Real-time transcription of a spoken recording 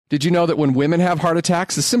Did you know that when women have heart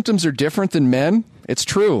attacks, the symptoms are different than men? It's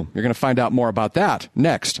true. You're going to find out more about that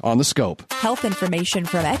next on The Scope. Health information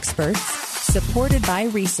from experts, supported by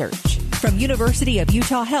research. From University of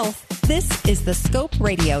Utah Health, this is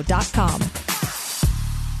thescoperadio.com.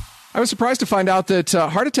 I was surprised to find out that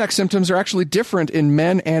heart attack symptoms are actually different in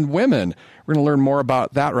men and women. We're going to learn more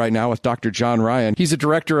about that right now with Dr. John Ryan. He's a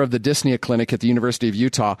director of the Dyspnea Clinic at the University of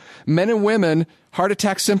Utah. Men and women, heart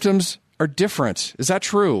attack symptoms are different. Is that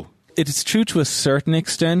true? It is true to a certain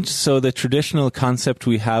extent. So the traditional concept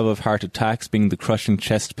we have of heart attacks being the crushing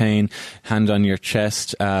chest pain, hand on your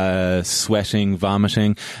chest, sweating,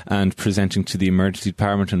 vomiting, and presenting to the emergency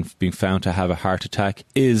department and being found to have a heart attack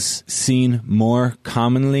is seen more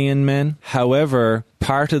commonly in men. However,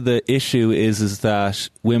 part of the issue is that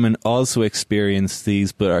women also experience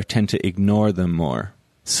these but tend to ignore them more.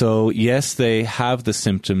 So, yes, they have the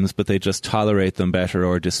symptoms, but they just tolerate them better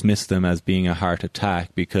or dismiss them as being a heart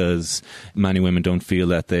attack because many women don't feel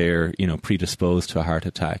that they're, predisposed to a heart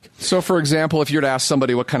attack. So, for example, if you were to ask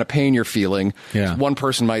somebody what kind of pain you're feeling, one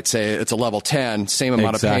person might say it's a level 10, same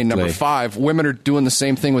amount of pain, number 5. Women are doing the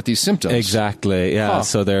same thing with these symptoms. Exactly, yeah. Huh.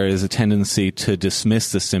 So there is a tendency to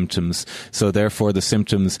dismiss the symptoms. So, therefore, the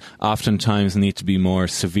symptoms oftentimes need to be more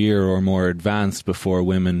severe or more advanced before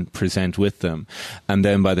women present with them. And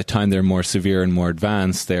then by the time they're more severe and more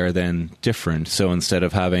advanced, they're then different. So instead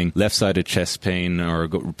of having left-sided chest pain or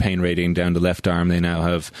pain radiating down the left arm, they now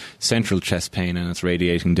have central chest pain and it's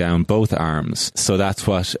radiating down both arms. So that's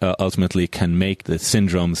what ultimately can make the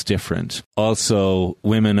syndromes different. Also,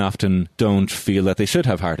 women often don't feel that they should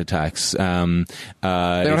have heart attacks. They don't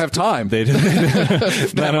have time.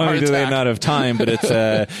 Not only do they not have time, but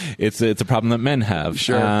it's a problem that men have.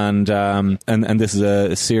 Sure. And this is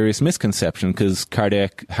a serious misconception because cardiac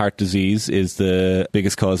heart disease is the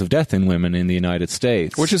biggest cause of death in women in the United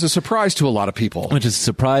States. Which is a surprise to a lot of people. And is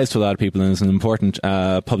an important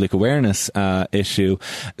public awareness issue.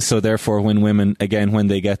 So therefore, when women, again, when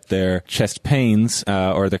they get their chest pains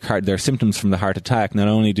or their symptoms from the heart attack, not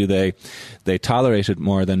only do they tolerate it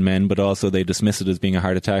more than men, but also they dismiss it as being a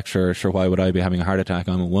heart attack. Sure, why would I be having a heart attack?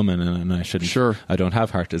 I'm a woman and I shouldn't. Sure. I don't have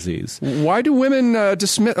heart disease. Why do women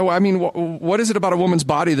dismiss? What is it about a woman's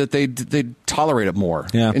body that they tolerate it more?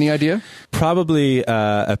 Yeah. Any idea? Probably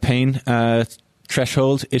a pain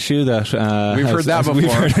threshold issue that we've heard that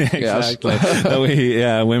before. Exactly.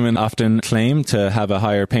 Women often claim to have a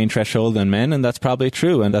higher pain threshold than men, and that's probably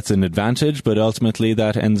true, and that's an advantage. But ultimately,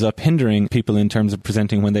 that ends up hindering people in terms of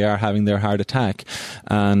presenting when they are having their heart attack,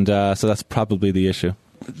 and so that's probably the issue.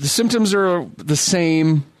 The symptoms are the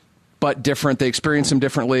same but different. They experience them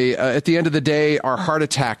differently. At the end of the day, are heart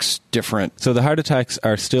attacks different? So the heart attacks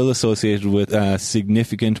are still associated with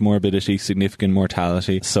significant morbidity, significant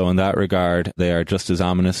mortality. So in that regard, they are just as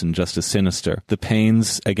ominous and just as sinister. The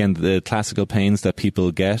pains, again, the classical pains that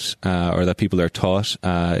people get or that people are taught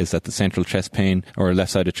is that the central chest pain or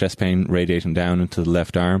left-sided chest pain radiating down into the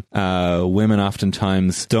left arm. Women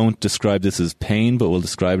oftentimes don't describe this as pain, but will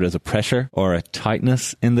describe it as a pressure or a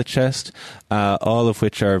tightness in the chest, all of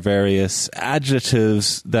which are various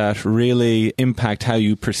adjectives that really impact how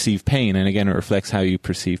you perceive pain. And again, it reflects how you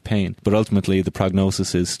perceive pain. But ultimately, the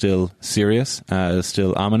prognosis is still serious,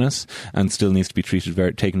 still ominous, and still needs to be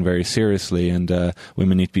taken very seriously. And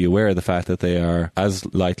women need to be aware of the fact that they are as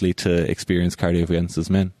likely to experience cardiac events as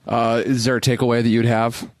men. Is there a takeaway that you'd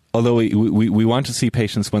have? Although we want to see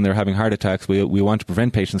patients when they're having heart attacks, we want to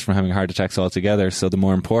prevent patients from having heart attacks altogether. So the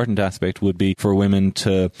more important aspect would be for women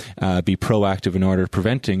to be proactive in order of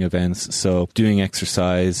preventing events. So doing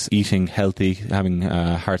exercise, eating healthy, having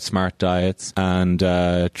heart smart diets, and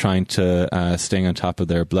trying to staying on top of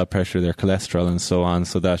their blood pressure, their cholesterol, and so on,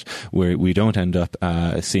 so that we don't end up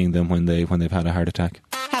seeing them when they've had a heart attack.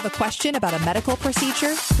 Have a question about a medical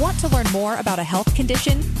procedure? Want to learn more about a health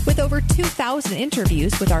condition? With over 2,000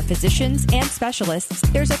 interviews with our physicians and specialists,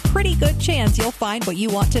 there's a pretty good chance you'll find what you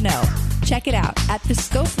want to know. Check it out at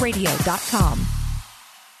thescoperadio.com.